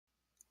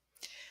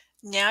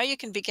Now you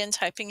can begin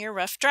typing your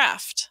rough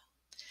draft.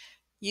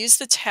 Use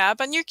the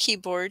tab on your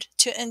keyboard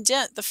to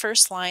indent the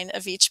first line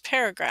of each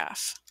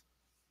paragraph.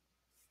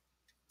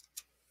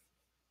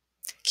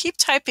 Keep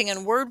typing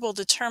and Word will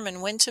determine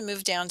when to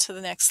move down to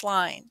the next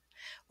line.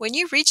 When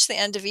you reach the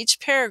end of each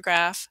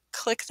paragraph,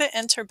 click the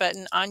Enter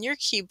button on your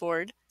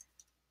keyboard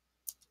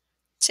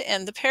to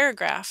end the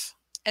paragraph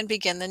and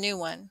begin the new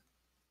one.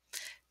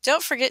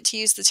 Don't forget to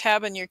use the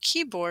tab on your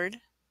keyboard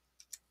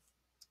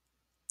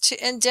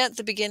to indent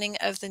the beginning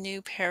of the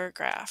new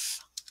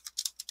paragraph.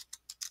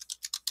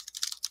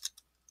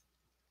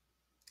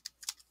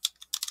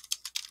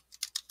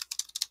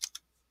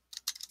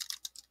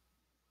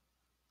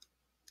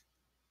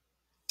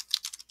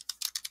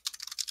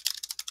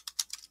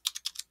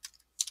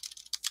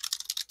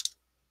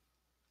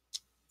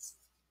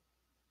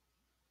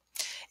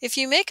 If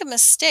you make a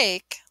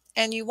mistake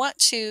and you want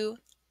to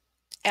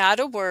add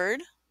a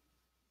word,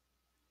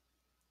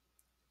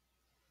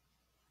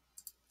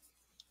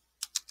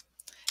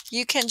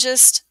 you can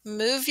just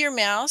move your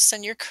mouse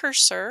and your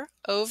cursor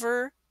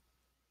over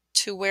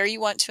to where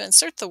you want to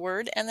insert the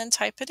word and then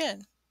type it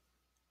in.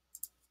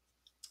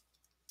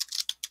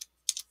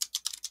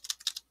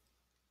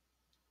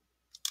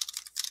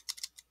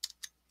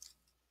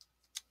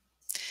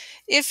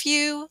 If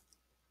you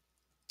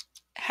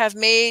have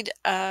made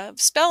a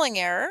spelling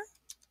error,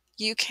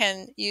 you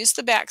can use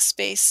the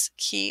backspace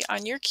key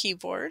on your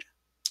keyboard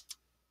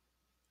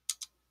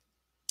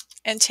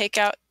and take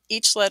out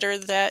each letter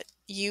that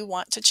you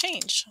want to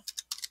change,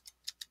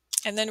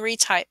 and then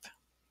retype.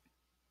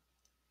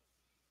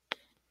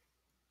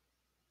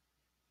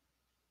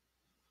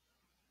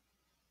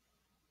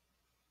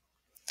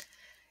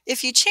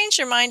 If you change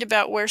your mind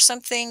about where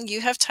something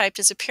you have typed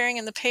is appearing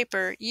in the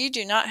paper, you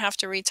do not have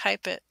to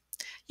retype it.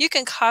 You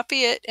can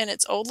copy it in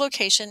its old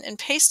location and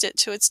paste it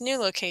to its new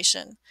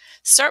location.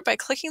 Start by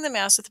clicking the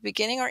mouse at the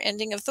beginning or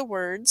ending of the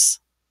words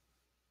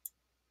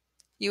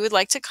you would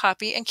like to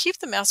copy and keep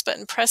the mouse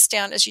button pressed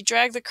down as you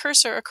drag the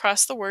cursor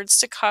across the words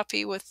to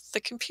copy with the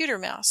computer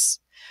mouse.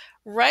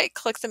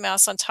 Right-click the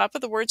mouse on top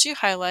of the words you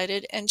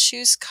highlighted and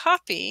choose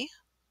Copy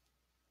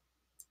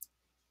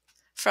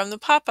from the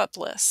pop-up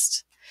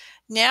list.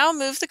 Now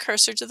move the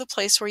cursor to the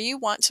place where you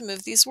want to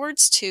move these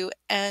words to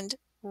and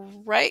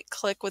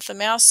right-click with the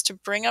mouse to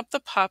bring up the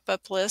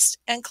pop-up list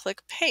and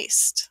click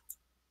Paste.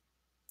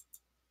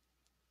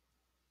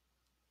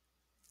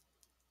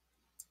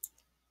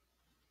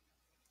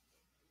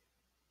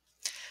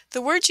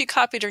 The words you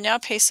copied are now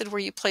pasted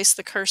where you placed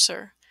the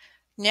cursor.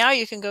 Now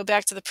you can go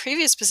back to the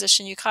previous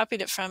position you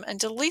copied it from and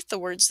delete the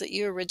words that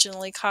you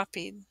originally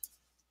copied.